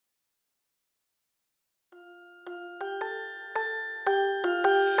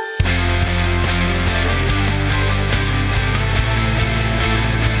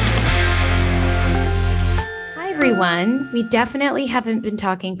everyone. We definitely haven't been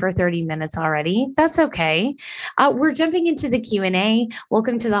talking for 30 minutes already. That's okay. We're jumping into the Q&A.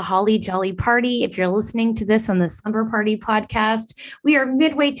 Welcome to the Holly Jolly Party. If you're listening to this on the Slumber Party podcast, we are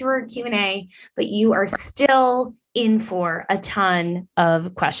midway through our Q&A, but you are still in for a ton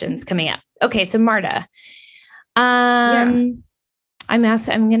of questions coming up. Okay, so Marta, I'm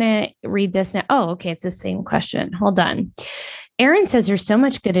going to read this now. Oh, okay, it's the same question. Hold on. Erin says there's so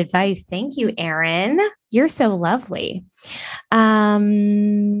much good advice. Thank you, Erin. You're so lovely.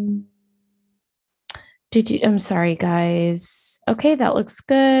 I'm sorry, guys. Okay, that looks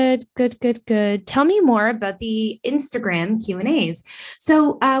good. Good. Tell me more about the Instagram Q&As.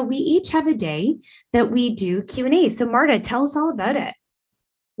 So we each have a day that we do Q&A. So Marta, tell us all about it.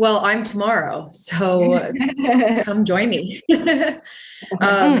 Well, I'm tomorrow, so come join me. We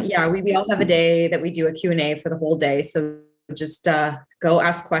all have a day that we do a Q&A for the whole day. So just go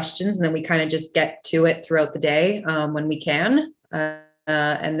ask questions, and then we kind of just get to it throughout the day when we can.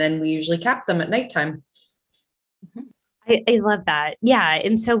 And then we usually cap them at nighttime. I love that. Yeah.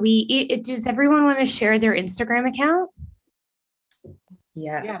 And so does everyone want to share their Instagram account?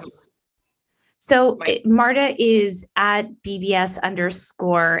 Yes. Yeah. So Marta is at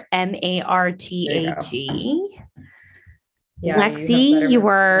BBS_MARTAG. Yeah, Lexi, you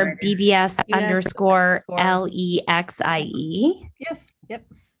are BBS_LEXIE. Yes. Yep.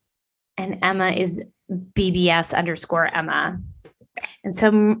 And Emma is BBS_Emma. And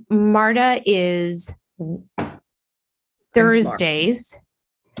so Marta is Thursdays.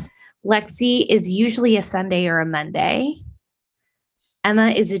 Lexi is usually a Sunday or a Monday. Emma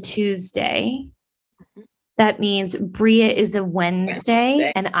is a Tuesday. That means Bria is a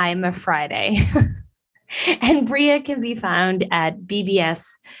Wednesday and I'm a Friday. And Bria can be found at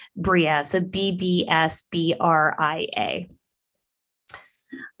BBS Bria, so BBSBRIA.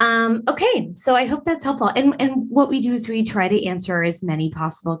 Okay, so I hope that's helpful. And what we do is we try to answer as many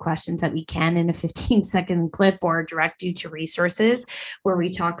possible questions that we can in a 15-second clip or direct you to resources where we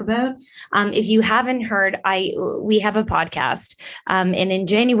talk about. If you haven't heard, we have a podcast. And in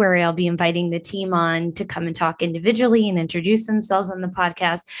January, I'll be inviting the team on to come and talk individually and introduce themselves on the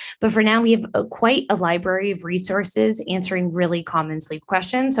podcast. But for now, we have quite a library of resources answering really common sleep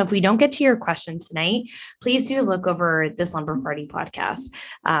questions. So if we don't get to your question tonight, please do look over the Slumber Party podcast.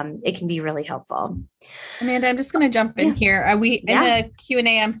 It can be really helpful. Amanda, I'm just going to jump in here. In the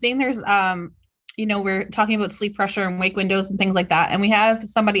Q&A, I'm seeing there's, we're talking about sleep pressure and wake windows and things like that. And we have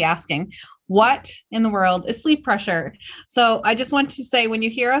somebody asking, what in the world is sleep pressure? So I just want to say, when you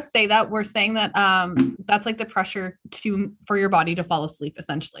hear us say that, we're saying that that's like the pressure for your body to fall asleep,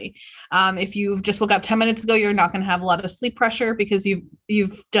 essentially. If you've just woke up 10 minutes ago, you're not going to have a lot of sleep pressure because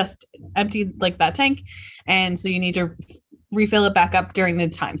you've just emptied like that tank. And so you need to refill it back up during the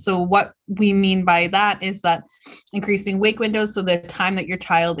time. So what we mean by that is that increasing wake windows, so the time that your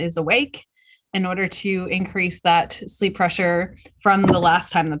child is awake, in order to increase that sleep pressure from the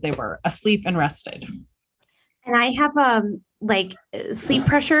last time that they were asleep and rested. And I have sleep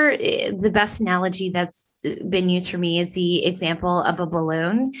pressure. The best analogy that's been used for me is the example of a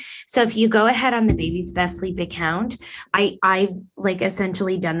balloon. So if you go ahead on the Baby's Best Sleep account, I've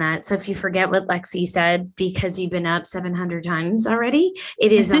essentially done that. So if you forget what Lexi said because you've been up 700 times already,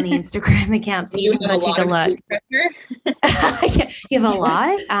 it is on the Instagram account. So you can go take a look. Yeah, you have a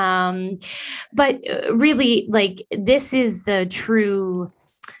lot. But really, this is the true.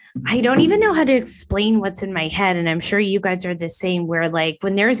 I don't even know how to explain what's in my head. And I'm sure you guys are the same, where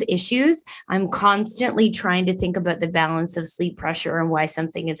when there's issues, I'm constantly trying to think about the balance of sleep pressure and why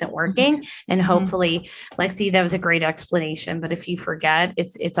something isn't working. And hopefully, Lexi, that was a great explanation. But if you forget,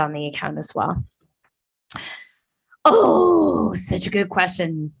 it's on the account as well. Oh, such a good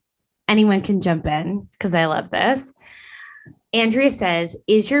question. Anyone can jump in because I love this. Andrea says,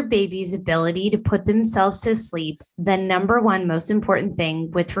 is your baby's ability to put themselves to sleep the number one most important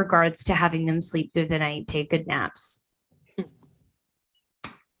thing with regards to having them sleep through the night, take good naps?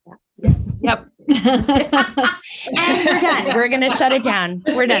 Yep. And we're done. We're going to shut it down.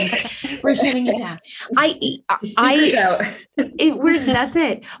 We're done. We're shutting it down. That's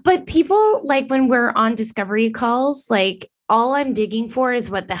it. But people, when we're on discovery calls, all I'm digging for is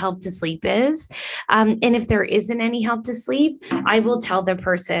what the help to sleep is. And if there isn't any help to sleep, I will tell the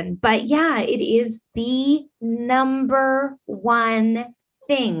person. But yeah, it is the number one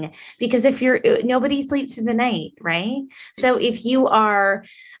thing, because if nobody sleeps through the night, right? So if you are,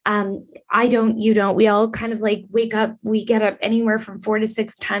 I don't, you don't, we all kind of like wake up, we get up anywhere from 4 to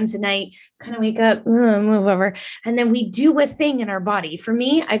 6 times a night, kind of wake up, move over, and then we do a thing in our body. For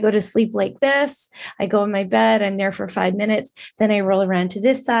me, I go to sleep like this. I go in my bed, I'm there for 5 minutes. Then I roll around to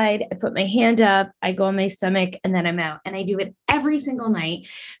this side. I put my hand up, I go on my stomach, and then I'm out. And I do it every single night.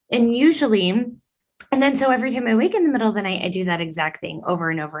 And usually, and then so every time I wake in the middle of the night, I do that exact thing over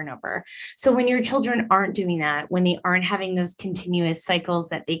and over and over. So when your children aren't doing that, when they aren't having those continuous cycles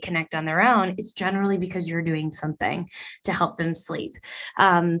that they connect on their own, it's generally because you're doing something to help them sleep.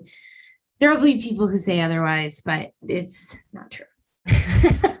 There will be people who say otherwise, but it's not true.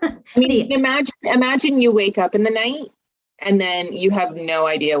 I mean, imagine you wake up in the night and then you have no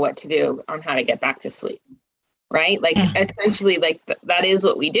idea what to do on how to get back to sleep. Right? Like essentially like that is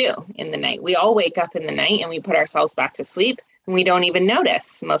what we do in the night. We all wake up in the night and we put ourselves back to sleep and we don't even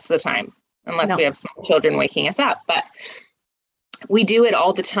notice most of the time, unless we have small children waking us up. But we do it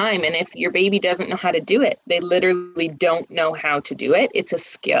all the time. And if your baby doesn't know how to do it, they literally don't know how to do it. It's a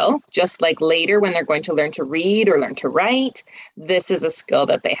skill, just like later when they're going to learn to read or learn to write, this is a skill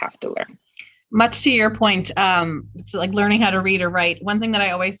that they have to learn. Much to your point, so like learning how to read or write. One thing that I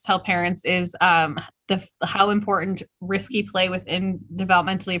always tell parents is how important risky play within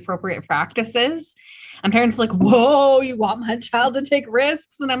developmentally appropriate practices. And parents are like, whoa, you want my child to take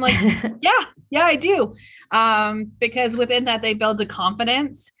risks? And I'm like, yeah, I do. Because within that, they build the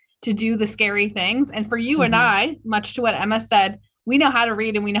confidence to do the scary things. And for you and I, much to what Emma said, we know how to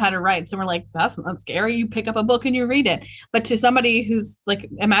read and we know how to write. So we're like, that's not scary. You pick up a book and you read it. But to somebody who's like,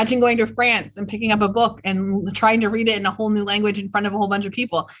 imagine going to France and picking up a book and trying to read it in a whole new language in front of a whole bunch of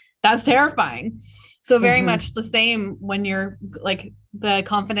people. That's terrifying. So very much the same when you're like, the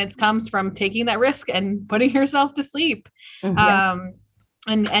confidence comes from taking that risk and putting yourself to sleep.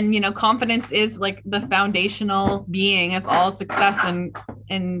 And confidence is like the foundational being of all success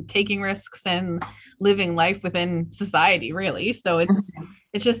and taking risks and living life within society, really. So it's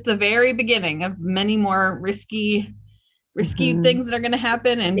just the very beginning of many more risky things that are going to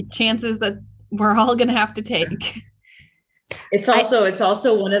happen and chances that we're all going to have to take. It's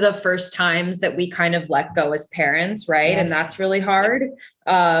also one of the first times that we kind of let go as parents, right? Yes. And that's really hard.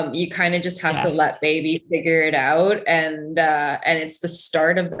 You kind of just have to let baby figure it out. And it's the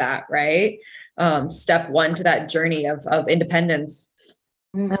start of that, right? Step one to that journey of independence.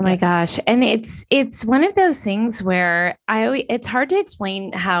 Oh my gosh. And it's one of those things where it's hard to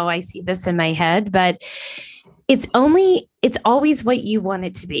explain how I see this in my head, but it's always what you want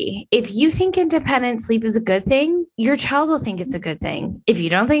it to be. If you think independent sleep is a good thing, your child will think it's a good thing. If you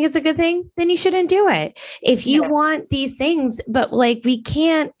don't think it's a good thing, then you shouldn't do it. If you want these things, but like we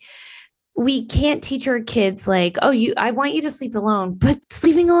can't teach our kids like, I want you to sleep alone, but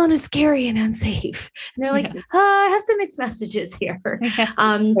sleeping alone is scary and unsafe. And they're like, I have some mixed messages here.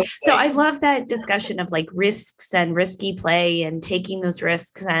 So I love that discussion of like risks and risky play and taking those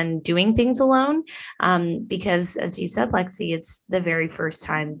risks and doing things alone. Because as you said, Lexi, it's the very first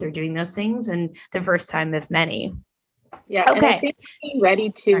time they're doing those things and the first time of many. Yeah. Okay. And I think being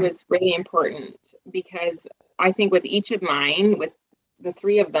ready too is really important, because I think with each of mine, with the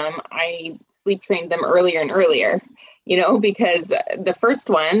 3 of them, I sleep trained them earlier and earlier, because the first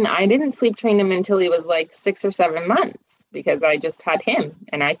one, I didn't sleep train him until he was like 6 or 7 months, because I just had him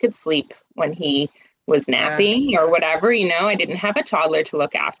and I could sleep when he was napping or whatever, I didn't have a toddler to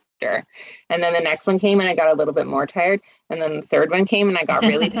look after. And then the next one came and I got a little bit more tired. And then the third one came and I got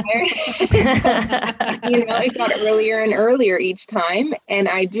really tired. It got earlier and earlier each time. And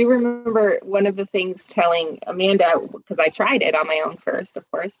I do remember one of the things telling Amanda, because I tried it on my own first, of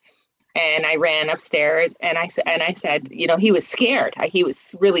course. And I ran upstairs and I said, he was scared. He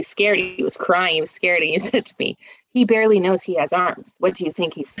was really scared. He was crying. He was scared. And you said to me, he barely knows he has arms. What do you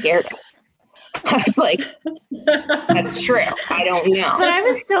think he's scared of? I was like, that's true. I don't know. But I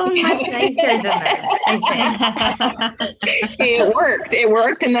was so much nicer than that, I think. It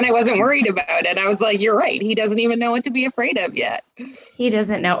worked. And then I wasn't worried about it. I was like, you're right. He doesn't even know what to be afraid of yet. He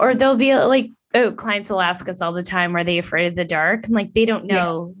doesn't know. Or they'll be like, clients will ask us all the time, are they afraid of the dark? I'm like, they don't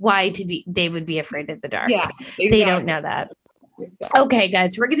know why they would be afraid of the dark. Yeah, exactly. They don't know that. Exactly. Okay,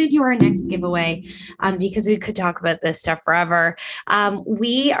 guys, we're going to do our next giveaway because we could talk about this stuff forever.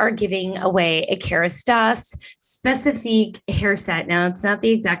 We are giving away a Kerastase specific hair set. Now, it's not the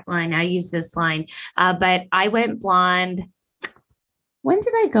exact line. I use this line, but I went blonde. When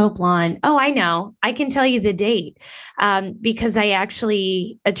did I go blonde? Oh, I know. I can tell you the date because I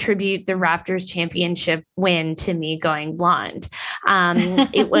actually attribute the Raptors championship win to me going blonde.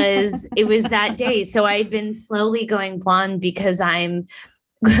 It was that day. So I'd been slowly going blonde because I'm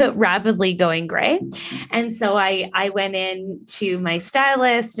rapidly going gray. And so I went in to my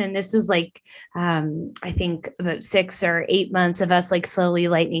stylist, and this was like, I think about 6 or 8 months of us like slowly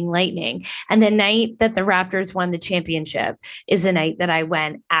lightening. And the night that the Raptors won the championship is the night that I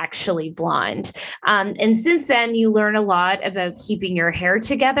went actually blonde. And since then, you learn a lot about keeping your hair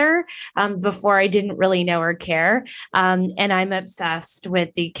together. Before, I didn't really know or care. And I'm obsessed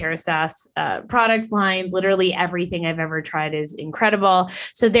with the Kerastase product line. Literally everything I've ever tried is incredible.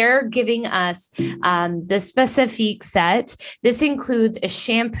 So they're giving us the Specifique set. This includes a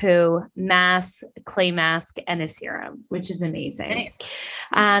shampoo, mask, clay mask, and a serum, which is amazing.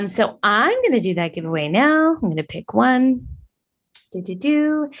 Nice. So I'm going to do that giveaway now. I'm going to pick one.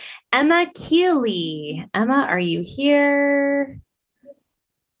 Emma Keeley. Emma, are you here?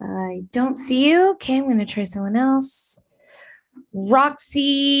 I don't see you. Okay, I'm going to try someone else.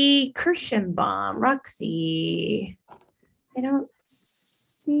 Roxy Kirschenbaum. Roxy, I don't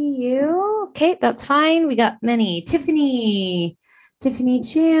see you. Okay, that's fine. We got many. Tiffany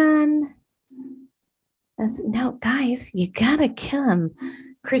Chan. No, guys, you gotta come.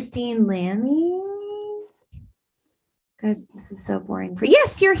 Christine Lammy. Guys, this is so boring for you.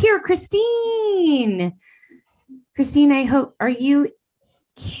 Yes, you're here, Christine. Christine, I hope, are you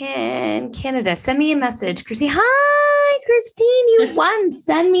Canada? Send me a message. Christine, hi, Christine, you won.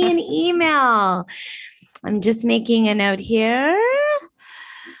 Send me an email. I'm just making a note here.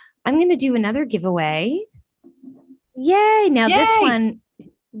 I'm going to do another giveaway. Yay. Now this one,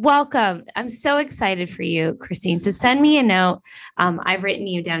 welcome. I'm so excited for you, Christine. So send me a note. I've written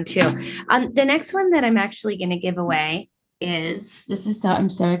you down too. The next one that I'm actually going to give away is, I'm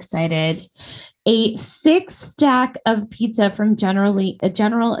so excited. A 6-stack of pizza from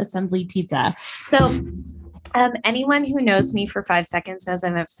General Assembly Pizza. So anyone who knows me for 5 seconds knows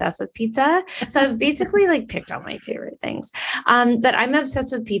I'm obsessed with pizza. So I've basically like picked all my favorite things. But I'm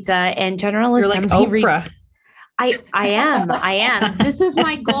obsessed with pizza, and General Assembly. Like Oprah. I am. This is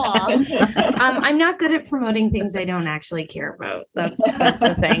my goal. I'm not good at promoting things I don't actually care about. That's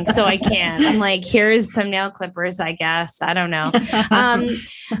the thing. So I can't. I'm like, here's some nail clippers, I guess. I don't know.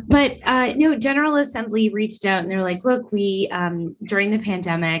 But no, General Assembly reached out and they're like, look, we during the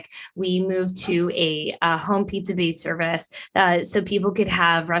pandemic, we moved to a home pizza based service so people could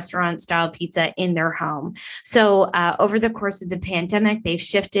have restaurant style pizza in their home. So over the course of the pandemic, they've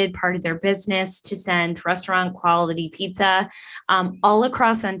shifted part of their business to send restaurant quality pizza all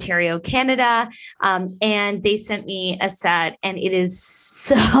across Ontario, Canada. And they sent me a set, and it is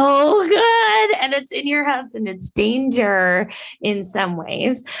so good. And it's in your house, and it's danger in some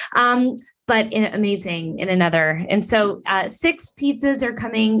ways. But amazing in another. And so 6 pizzas are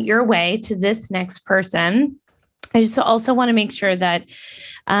coming your way to this next person. I just also want to make sure that,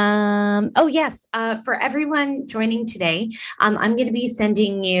 for everyone joining today, I'm going to be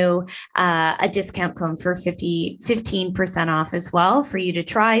sending you a discount code for 15% off as well for you to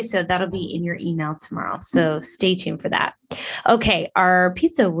try. So that'll be in your email tomorrow. So stay tuned for that. Okay, our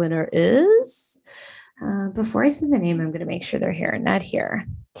pizza winner is, before I say the name, I'm going to make sure they're here, not here.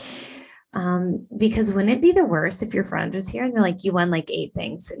 Because wouldn't it be the worst if your friend was here and they're like, you won like 8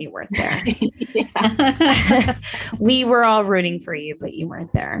 things and you weren't there? We were all rooting for you, but you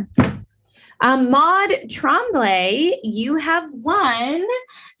weren't there. Maud Tremblay, you have won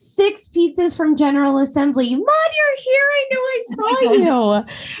 6 pizzas from General Assembly. Maud, you're here. I know I saw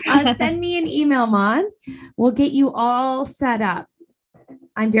you. Send me an email, Maud. We'll get you all set up.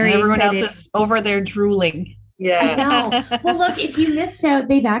 I'm very excited. Everyone else is over there drooling. Yeah. I know. Well, look, if you missed out,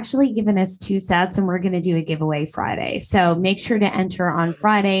 they've actually given us 2 sets, and we're going to do a giveaway Friday. So make sure to enter on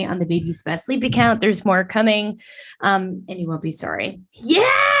Friday on the Baby's Best Sleep account. There's more coming, and you won't be sorry. Yeah,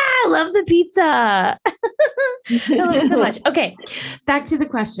 I love the pizza. I love it so much. Okay, back to the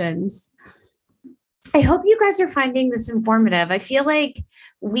questions. I hope you guys are finding this informative. I feel like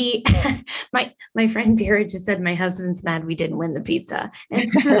my friend Vera just said, my husband's mad we didn't win the pizza. And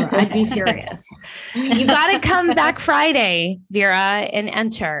it's true. I'd be furious. You got to come back Friday, Vera, and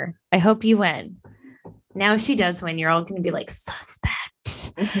enter. I hope you win. Now, if she does win, you're all going to be like,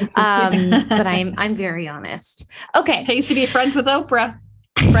 suspect. But I'm very honest. Okay. Pays to be friends with Oprah.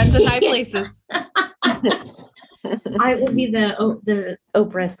 Friends in high places. I will be the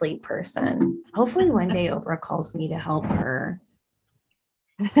Oprah sleep person. Hopefully one day Oprah calls me to help her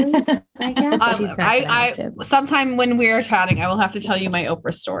sleep, I guess. She's not sometime when we're chatting, I will have to tell you my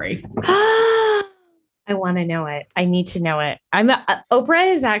Oprah story. I I want to know it. I need to know it.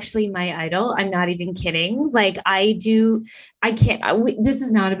 Oprah is actually my idol. I'm not even kidding. Like this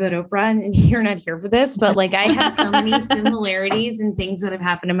is not about Oprah and you're not here for this, but like I have so many similarities and things that have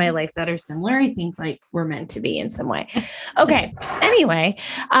happened in my life that are similar. I think like we're meant to be in some way. Okay. Anyway,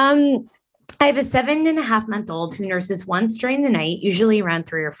 I have a 7.5-month-old who nurses once during the night, usually around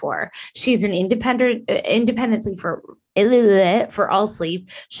 3 or 4. She's an independent sleeper for all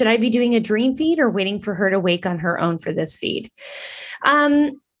sleep. Should I be doing a dream feed or waiting for her to wake on her own for this feed?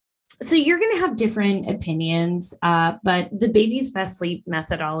 So you're going to have different opinions, but the baby's best sleep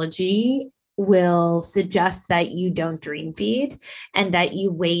methodology will suggest that you don't dream feed and that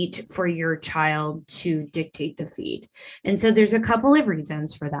you wait for your child to dictate the feed. And so there's a couple of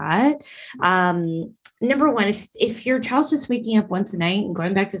reasons for that. Number one, if your child's just waking up once a night and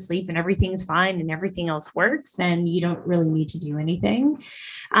going back to sleep and everything's fine and everything else works, then you don't really need to do anything.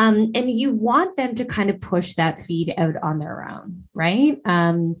 And you want them to kind of push that feed out on their own, right?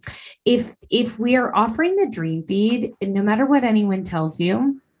 If we are offering the dream feed, no matter what anyone tells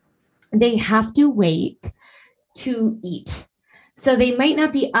you, they have to wait to eat. So they might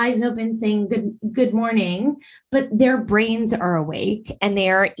not be eyes open saying good morning, but their brains are awake and they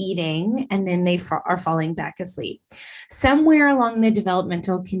are eating and then they are falling back asleep. Somewhere along the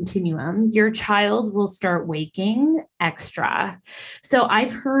developmental continuum, your child will start waking extra. So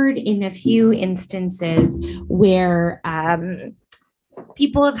I've heard in a few instances where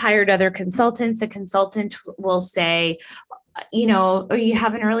people have hired other consultants. The consultant will say, or you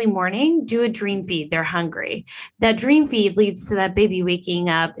have an early morning, do a dream feed. They're hungry. That dream feed leads to that baby waking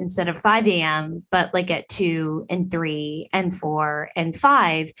up instead of 5 a.m., but like at 2 and 3 and 4 and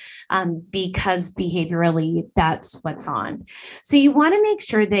 5, because behaviorally that's what's on. So you want to make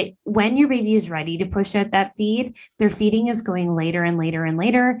sure that when your baby is ready to push out that feed, their feeding is going later and later and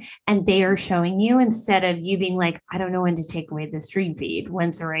later, and they are showing you instead of you being like, I don't know when to take away this dream feed.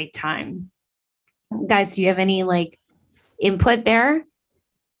 When's the right time? Guys, do you have any input there?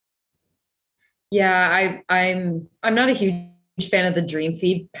 Yeah, I'm not a huge fan of the dream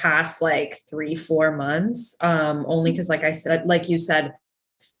feed past 3-4 months. Only because like you said,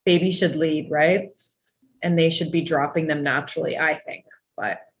 baby should lead, right? And they should be dropping them naturally, I think.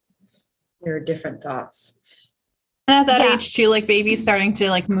 But there are different thoughts. And at that age too, babies starting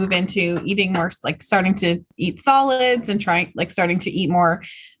to move into eating more, starting to eat solids and starting to eat more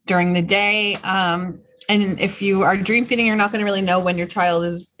during the day. And if you are dream feeding, you're not going to really know when your child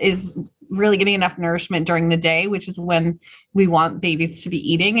is really getting enough nourishment during the day, which is when we want babies to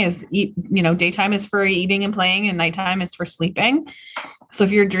be eating. Daytime is for eating and playing and nighttime is for sleeping. So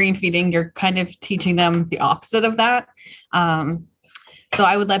if you're dream feeding, you're kind of teaching them the opposite of that. So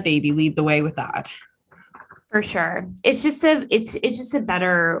I would let baby lead the way with that. For sure. It's just a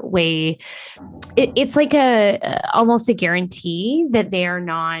better way. It's like almost a guarantee that they are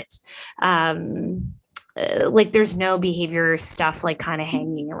not, there's no behavior stuff kind of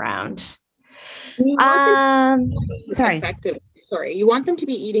hanging around. You want them to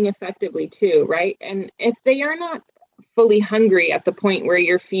be eating effectively too, right? And if they are not fully hungry at the point where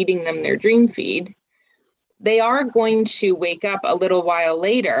you're feeding them their dream feed, they are going to wake up a little while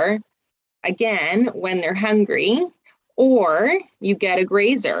later, again, when they're hungry, or you get a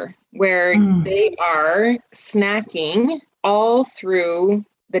grazer where they are snacking all through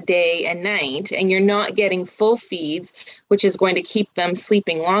the day and night, and you're not getting full feeds, which is going to keep them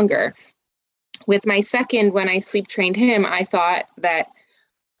sleeping longer. With my second, when I sleep trained him, I thought that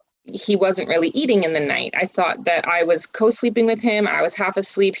he wasn't really eating in the night. I thought that I was co-sleeping with him. I was half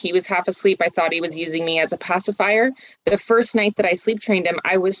asleep. He was half asleep. I thought he was using me as a pacifier. The first night that I sleep trained him,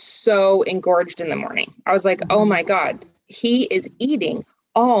 I was so engorged in the morning. I was like, oh my God, he is eating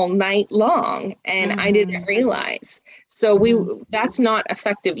all night long. And I didn't realize. So that's not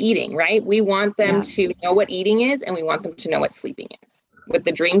effective eating, right? We want them to know what eating is, and we want them to know what sleeping is. With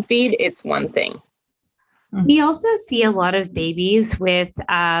the dream feed, it's one thing. We also see a lot of babies with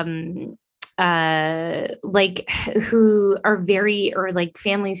who are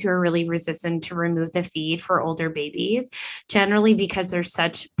families who are really resistant to remove the feed for older babies, generally because they're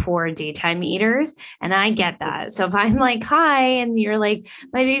such poor daytime eaters. And I get that. So if I'm like, hi, and you're like,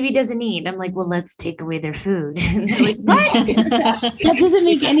 my baby doesn't eat, I'm like, well, let's take away their food. And they're like, what? That doesn't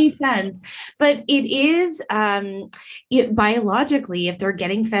make any sense. But it is biologically, if they're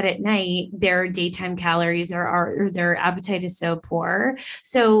getting fed at night, their daytime calories or their appetite is so poor.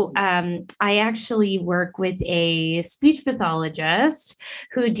 So I I actually work with a speech pathologist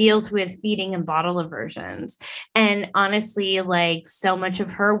who deals with feeding and bottle aversions. And honestly, like so much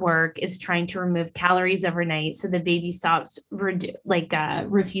of her work is trying to remove calories overnight so the baby stops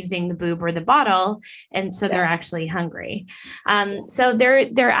refusing the boob or the bottle. And so they're actually hungry. So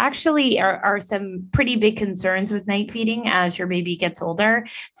there actually are some pretty big concerns with night feeding as your baby gets older.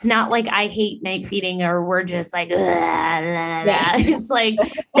 It's not like I hate night feeding or we're just like, it's like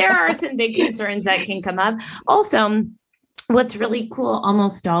there are some big concerns that can come up. Also, what's really cool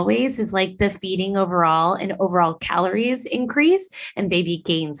almost always is like the feeding overall and overall calories increase and baby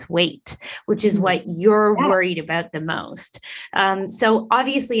gains weight, which is what you're worried about the most. So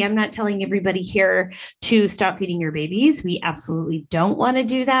obviously I'm not telling everybody here to stop feeding your babies. We absolutely don't want to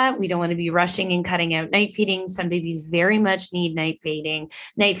do that. We don't want to be rushing and cutting out night feeding. Some babies very much need night feeding.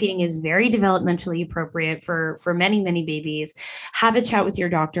 Night feeding is very developmentally appropriate for many, many babies. Have a chat with your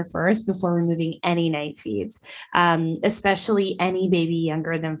doctor first before removing any night feeds, especially any baby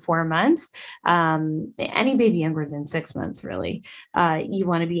younger than 4 months, any baby younger than 6 months, really. You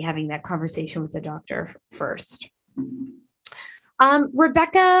want to be having that conversation with the doctor first.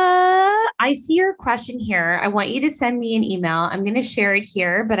 Rebecca, I see your question here. I want you to send me an email. I'm going to share it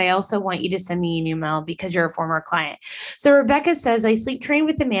here, but I also want you to send me an email because you're a former client. So Rebecca says, I sleep trained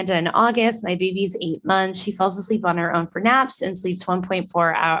with Amanda in August. My baby's 8 months. She falls asleep on her own for naps and sleeps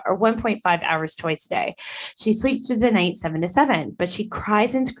 1.5 hours twice a day. She sleeps through the night 7 to 7, but she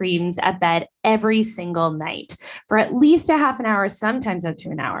cries and screams at bed every single night for at least a half an hour, sometimes up to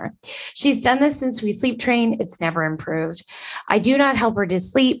an hour. She's done this since we sleep trained. It's never improved. I do not help her to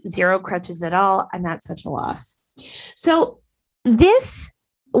sleep, zero crutches at all. I'm at such a loss. So this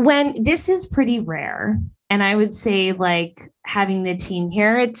is pretty rare. And I would say like having the team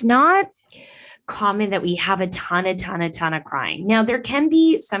here, it's not common that we have a ton of crying. Now there can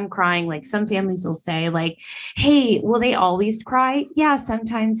be some crying, like some families will say like, hey, will they always cry? Yeah,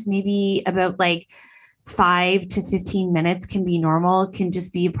 sometimes maybe about like 5 to 15 minutes can be normal, can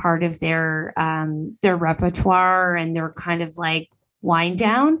just be a part of their repertoire and their kind of like wind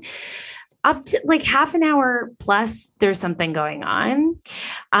down. Up to like half an hour plus, there's something going on.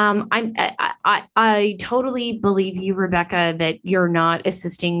 I totally believe you, Rebecca, that you're not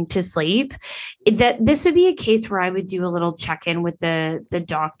assisting to sleep. That this would be a case where I would do a little check-in with the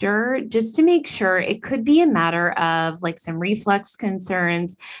doctor just to make sure. It could be a matter of like some reflux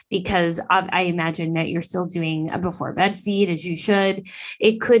concerns because I imagine that you're still doing a before bed feed as you should.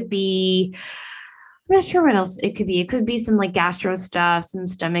 It could be, I'm not sure what else it could be. It could be some like gastro stuff, some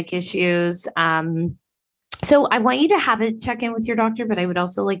stomach issues. So I want you to have a check-in with your doctor, but I would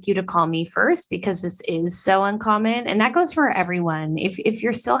also like you to call me first because this is so uncommon. And that goes for everyone. If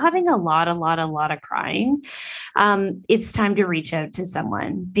you're still having a lot of crying, it's time to reach out to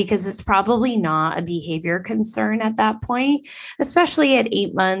someone because it's probably not a behavior concern at that point, especially at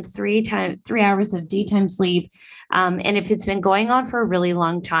 8 months, 3 hours of daytime sleep. And if it's been going on for a really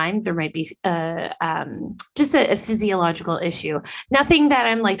long time, there might be just a physiological issue. Nothing that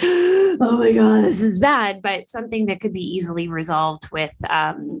I'm like, oh my God, this is bad, but something that could be easily resolved with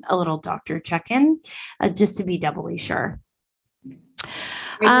a little doctor check-in, just to be doubly sure.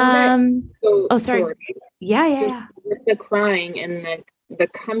 Sorry. Yeah. With the crying and the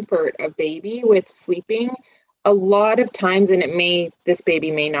comfort of baby with sleeping, a lot of times, and this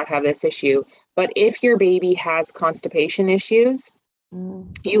baby may not have this issue, but if your baby has constipation issues,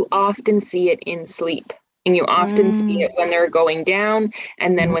 you often see it in sleep. And you often see it when they're going down,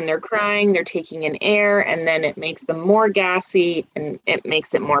 and then when they're crying, they're taking in air, and then it makes them more gassy and it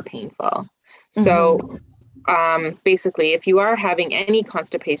makes it more painful. So basically, if you are having any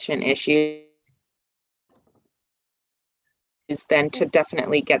constipation issues, then to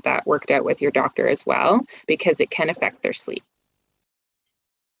definitely get that worked out with your doctor as well, because it can affect their sleep.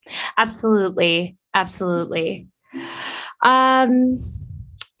 Absolutely.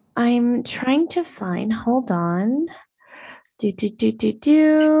 I'm trying to find, hold on.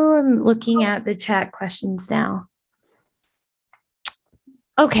 I'm looking at the chat questions now.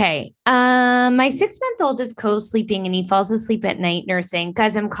 Okay. My 6-month-old is co-sleeping and he falls asleep at night nursing.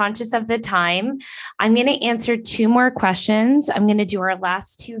 Guys, I'm conscious of the time. I'm going to answer 2 more questions. I'm going to do our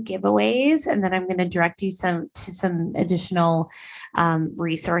last 2 giveaways, and then I'm going to direct you to some additional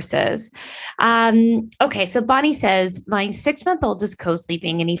resources. Okay. So Bonnie says, my 6-month-old is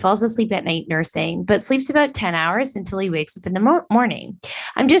co-sleeping and he falls asleep at night nursing, but sleeps about 10 hours until he wakes up in the morning.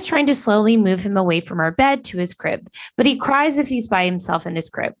 I'm just trying to slowly move him away from our bed to his crib, but he cries if he's by himself in his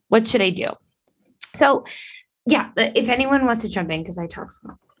crib. What should I do? So yeah, if anyone wants to jump in, because I talk so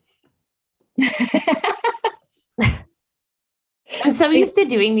much. I'm so used to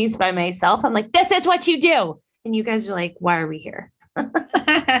doing these by myself. I'm like, this is what you do. And you guys are like, why are we here?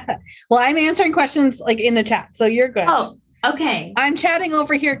 Well, I'm answering questions like in the chat. So you're good. Oh, okay. I'm chatting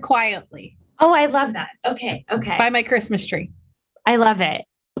over here quietly. Oh, I love that. Okay. By my Christmas tree. I love it.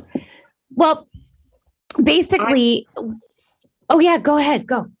 Well, basically, oh yeah, go ahead.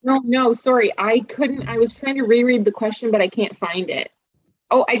 Go. No, sorry. I was trying to reread the question, but I can't find it.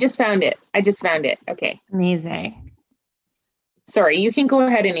 Oh, I just found it. Okay. Amazing. Sorry, you can go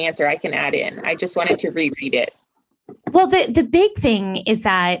ahead and answer. I can add in. I just wanted to reread it. Well, the big thing is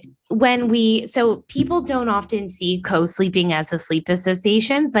that so people don't often see co-sleeping as a sleep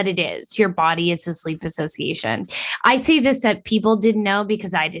association, but it is. Your body is a sleep association. I say this that people didn't know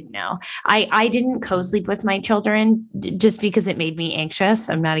because I didn't know. I didn't co-sleep with my children just because it made me anxious.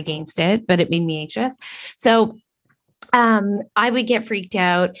 I'm not against it, but it made me anxious. So I would get freaked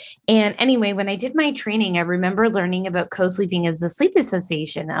out. And anyway, when I did my training, I remember learning about co-sleeping as the sleep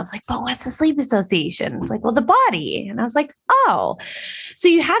association. I was like, but what's the sleep association? It's like, well, the body. And I was like, oh, so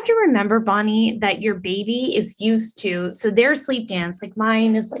you have to remember, Bonnie, that your baby is used to, so their sleep dance, like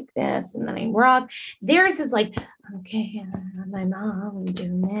mine is like this, and then I rock. Theirs is like, okay, my mom, I'm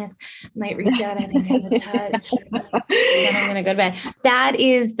doing this. I might reach out and have a touch. Then I'm going to go to bed. That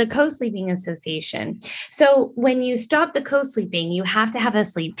is the co-sleeping association. So when you stop the co-sleeping, you have to have a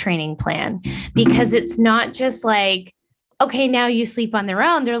sleep training plan, because it's not just like, okay, now you sleep on their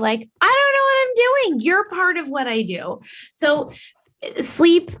own. They're like, I don't know what I'm doing. You're part of what I do. So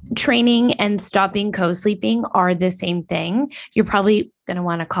sleep training and stopping co-sleeping are the same thing. You're probably going to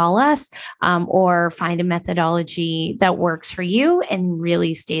want to call us or find a methodology that works for you and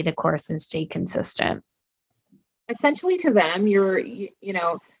really stay the course and stay consistent. Essentially to them,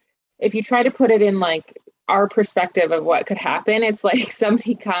 if you try to put it in like our perspective of what could happen, it's like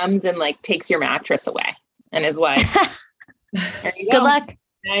somebody comes and like takes your mattress away and is like, there you go. Good luck.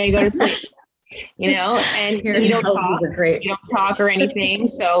 Now you go to sleep. And you don't talk or anything.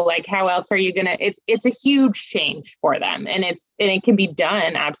 So like, how else are you gonna, it's a huge change for them, and it can be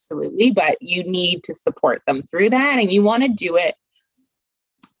done, absolutely, but you need to support them through that, and you want to do it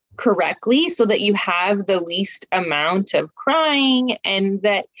correctly so that you have the least amount of crying and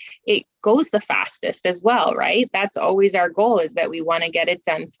that it goes the fastest as well, right? That's always our goal, is that we want to get it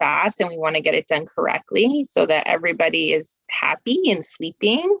done fast and we want to get it done correctly so that everybody is happy and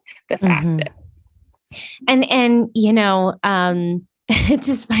sleeping the fastest. And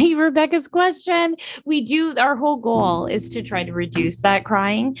despite Rebecca's question, our whole goal is to try to reduce that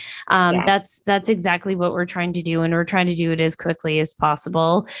crying. That's exactly what we're trying to do. And we're trying to do it as quickly as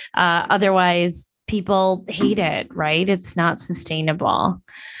possible. Otherwise people hate it, right? It's not sustainable.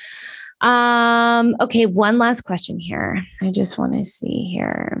 Okay. One last question here. I just want to see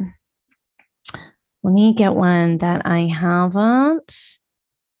here. Let me get one that I haven't.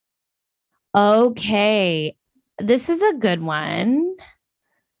 Okay. This is a good one.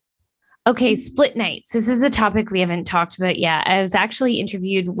 Okay, split nights. This is a topic we haven't talked about yet. I was actually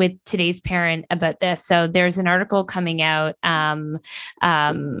interviewed with Today's Parent about this. So there's an article coming out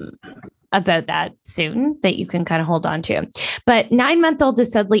about that soon that you can kind of hold on to. But 9-month-old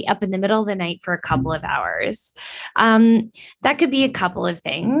is suddenly up in the middle of the night for a couple of hours. That could be a couple of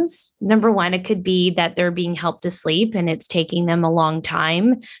things. Number one, it could be that they're being helped to sleep and it's taking them a long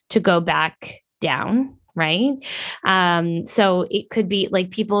time to go back down. Right. So it could be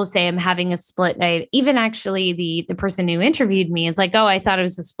like people say, I'm having a split night. Even actually the person who interviewed me is like, oh, I thought it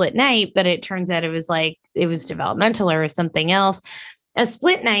was a split night, but it turns out it was developmental or something else. A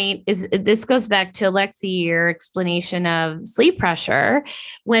split night this goes back to Lexi, your explanation of sleep pressure.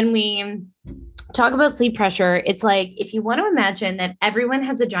 When we talk about sleep pressure, it's like, if you want to imagine that everyone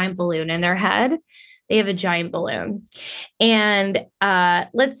has a giant balloon in their head, they have a giant balloon. And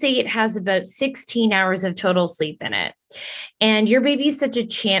let's say it has about 16 hours of total sleep in it. And your baby's such a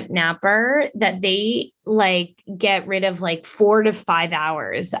champ napper that they like get rid of like 4 to 5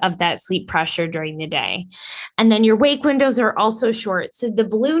 hours of that sleep pressure during the day. And then your wake windows are also short. So the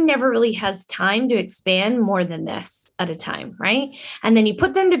balloon never really has time to expand more than this at a time, right? And then you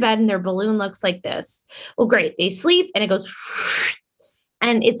put them to bed and their balloon looks like this. Well, great. They sleep and it goes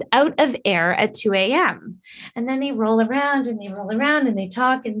and it's out of air at 2 a.m. And then they roll around and they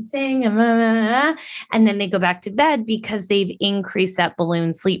talk and sing and then they go back to bed because they've increased that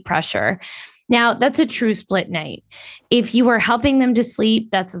balloon sleep pressure. Now, that's a true split night. If you are helping them to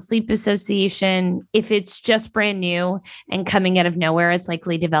sleep, that's a sleep association. If it's just brand new and coming out of nowhere, it's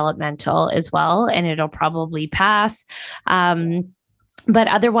likely developmental as well, and it'll probably pass. But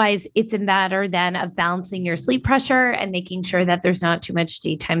otherwise, it's a matter then of balancing your sleep pressure and making sure that there's not too much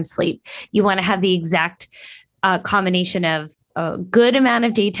daytime sleep. You want to have the exact combination of a good amount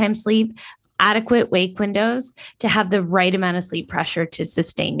of daytime sleep, adequate wake windows to have the right amount of sleep pressure to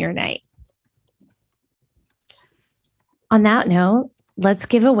sustain your night. On that note, let's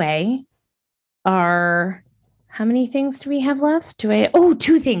give away our, how many things do we have left?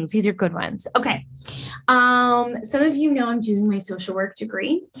 Two things. These are good ones. Okay. Some of you know I'm doing my social work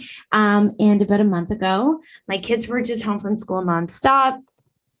degree. And about a month ago, my kids were just home from school nonstop.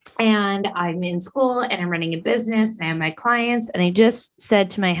 And I'm in school and I'm running a business and I have my clients. And I just said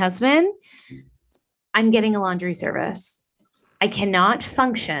to my husband, I'm getting a laundry service. I cannot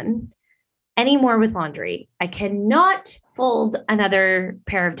function anymore with laundry. I cannot fold another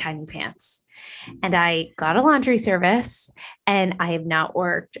pair of tiny pants. And I got a laundry service and I have not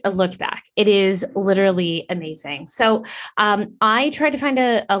looked back. It is literally amazing. So I tried to find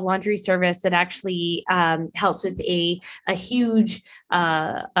a laundry service that actually helps with a huge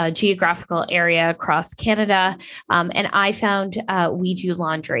geographical area across Canada. And I found We Do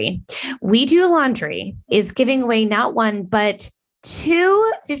Laundry. We Do Laundry is giving away not one, but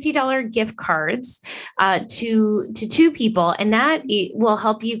two $50 gift cards to two people, and that will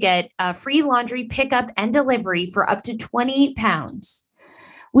help you get free laundry pickup and delivery for up to 20 pounds,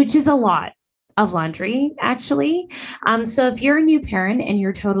 which is a lot of laundry, actually. So if you're a new parent and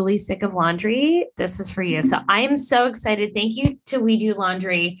you're totally sick of laundry, this is for you. So I am so excited. Thank you to We Do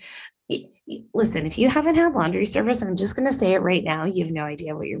Laundry. Listen, if you haven't had laundry service, I'm just going to say it right now. You have no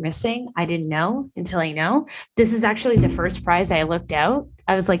idea what you're missing. I didn't know until I know. This is actually the first prize I looked out.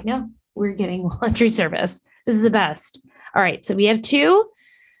 I was like, no, we're getting laundry service. This is the best. All right. So we have two.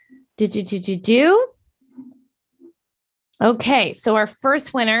 Okay. So our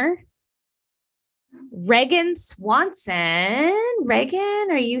first winner, Reagan Swanson. Reagan,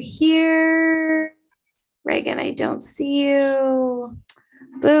 are you here? Reagan, I don't see you.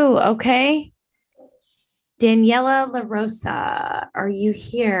 Boo. Okay. Daniela LaRosa, are you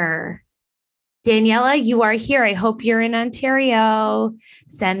here? Daniela, you are here. I hope you're in Ontario.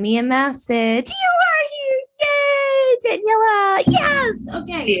 Send me a message. You are here. Yay, Daniela. Yes.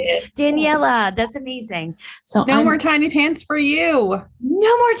 Okay. Yeah. Daniela, that's amazing. So no more tiny pants for you.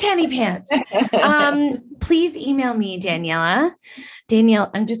 No more tiny pants. Please email me, Daniela. Danielle,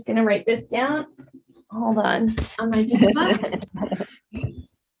 I'm just going to write this down. Hold on my box.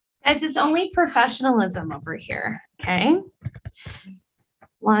 Guys, it's only professionalism over here. Okay.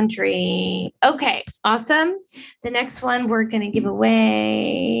 Laundry. Okay. Awesome. The next one we're going to give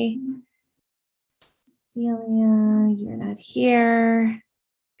away. Celia, you're not here.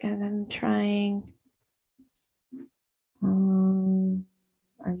 And I'm trying.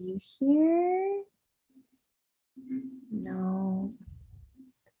 Are you here? No.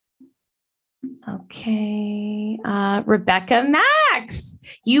 Okay. Rebecca Max,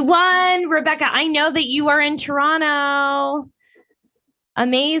 you won. Rebecca, I know that you are in Toronto.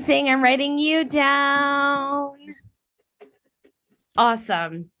 Amazing. I'm writing you down.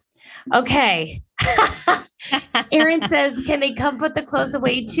 Awesome. Okay. Erin says, can they come put the clothes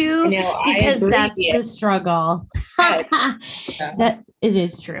away too? Because that's the struggle. That it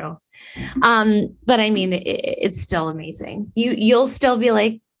is true. But I mean, it's still amazing. You'll still be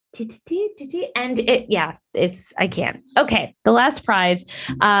like, and I can't. Okay. The last prize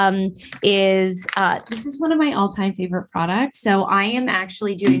is this is one of my all-time favorite products. So I am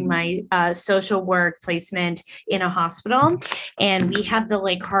actually doing my social work placement in a hospital, and we have the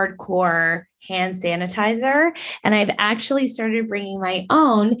like hardcore hand sanitizer, and I've actually started bringing my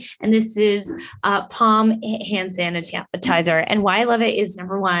own, and this is Palm hand sanitizer. And why I love it is,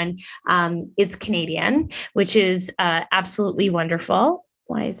 number one, it's Canadian, which is absolutely wonderful.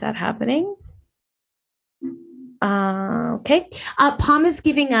 Why is that happening? Okay. Palm is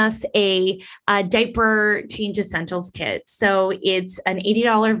giving us a diaper change essentials kit. So it's an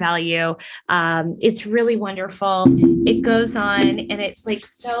 $80 value. It's really wonderful. It goes on and it's like,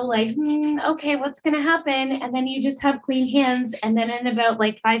 so like, okay, what's going to happen? And then you just have clean hands. And then in about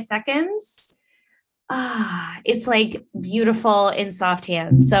like 5 seconds, it's like beautiful in soft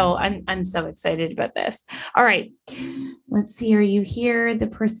hands. So I'm so excited about this. All right. Let's see. Are you here? The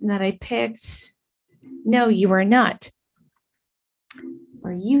person that I picked? No, you are not.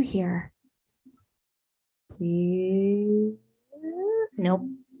 Are you here? Please. Nope.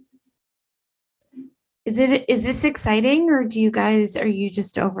 Is this exciting, or are you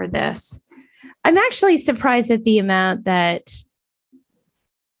just over this? I'm actually surprised at the amount that,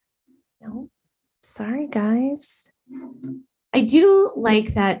 no, sorry guys. I do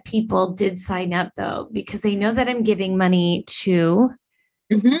like that people did sign up though, because they know that I'm giving money to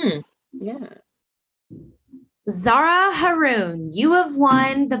Yeah. Zara Haroon, you have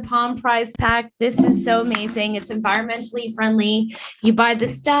won the Palm Prize Pack. This is so amazing. It's environmentally friendly. You buy the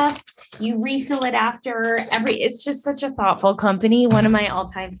stuff, you refill it after it's just such a thoughtful company. One of my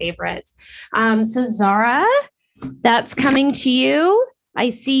all-time favorites. So Zara, that's coming to you. I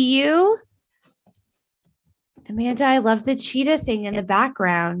see you. Amanda, I love the cheetah thing in the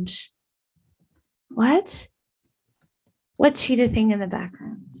background. What cheetah thing in the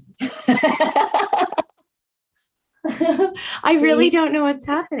background? I really don't know what's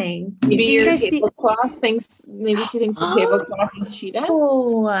happening. Maybe your tablecloth thinks, maybe she thinks the tablecloth is cheetah.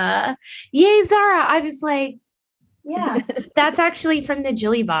 Oh, yay, Zara. I was like, yeah, that's actually from the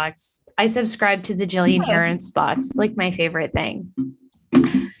Jilly box. I subscribe to the Jilly Adherence box. It's like my favorite thing.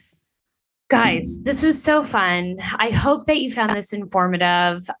 Guys, this was so fun. I hope that you found this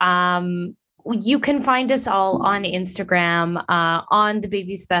informative. You can find us all on Instagram, on the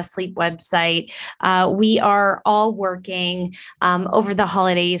Baby's Best Sleep website. We are all working over the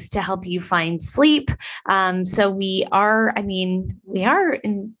holidays to help you find sleep. So we are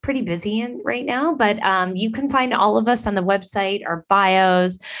pretty busy right now, but you can find all of us on the website, our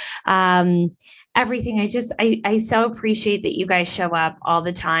bios, everything. I so appreciate that you guys show up all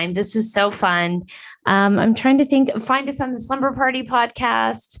the time. This is so fun. I'm trying to think, find us on the Slumber Party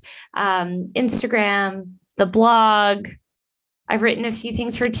podcast, Instagram, the blog. I've written a few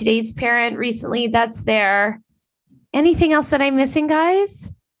things for Today's Parent recently. That's there. Anything else that I'm missing,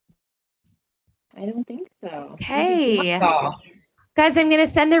 guys? I don't think so. Okay. Guys, I'm going to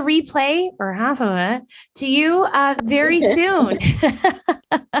send the replay or half of it to you very soon.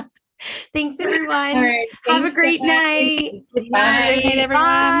 Thanks, everyone. All right, have a great night. Bye, everyone.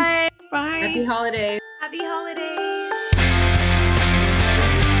 Bye. Bye. Happy holidays. Happy holidays.